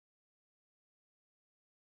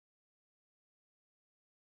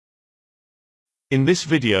In this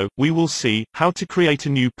video, we will see how to create a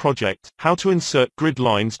new project, how to insert grid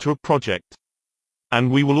lines to a project.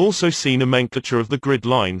 And we will also see nomenclature of the grid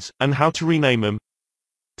lines, and how to rename them.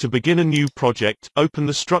 To begin a new project, open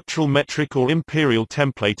the structural metric or imperial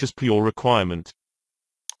template as per your requirement.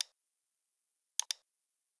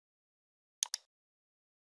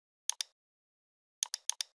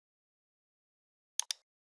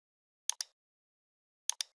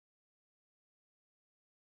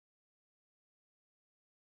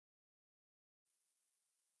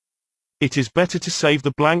 It is better to save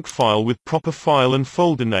the blank file with proper file and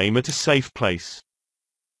folder name at a safe place.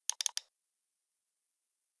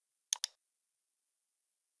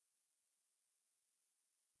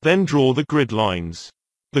 Then draw the grid lines.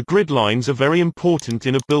 The grid lines are very important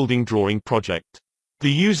in a building drawing project.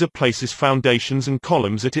 The user places foundations and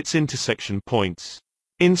columns at its intersection points.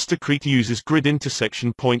 InstaCrete uses grid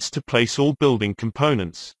intersection points to place all building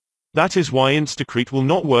components. That is why InstaCrete will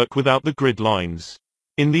not work without the grid lines.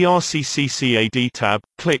 In the RCCAD tab,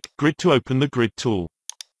 click Grid to open the Grid tool.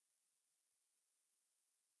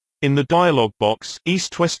 In the dialog box,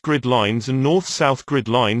 east-west grid lines and north-south grid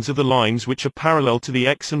lines are the lines which are parallel to the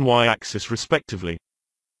X and Y axis respectively.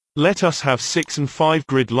 Let us have 6 and 5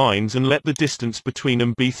 grid lines and let the distance between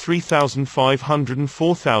them be 3,500 and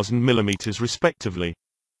 4,000 mm respectively.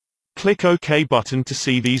 Click OK button to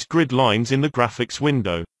see these grid lines in the graphics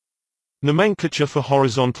window. Nomenclature for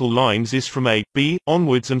horizontal lines is from A, B,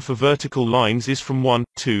 onwards, and for vertical lines is from 1,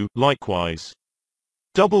 2, likewise.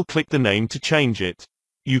 Double-click the name to change it.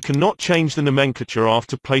 You cannot change the nomenclature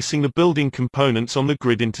after placing the building components on the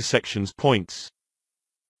grid intersections points.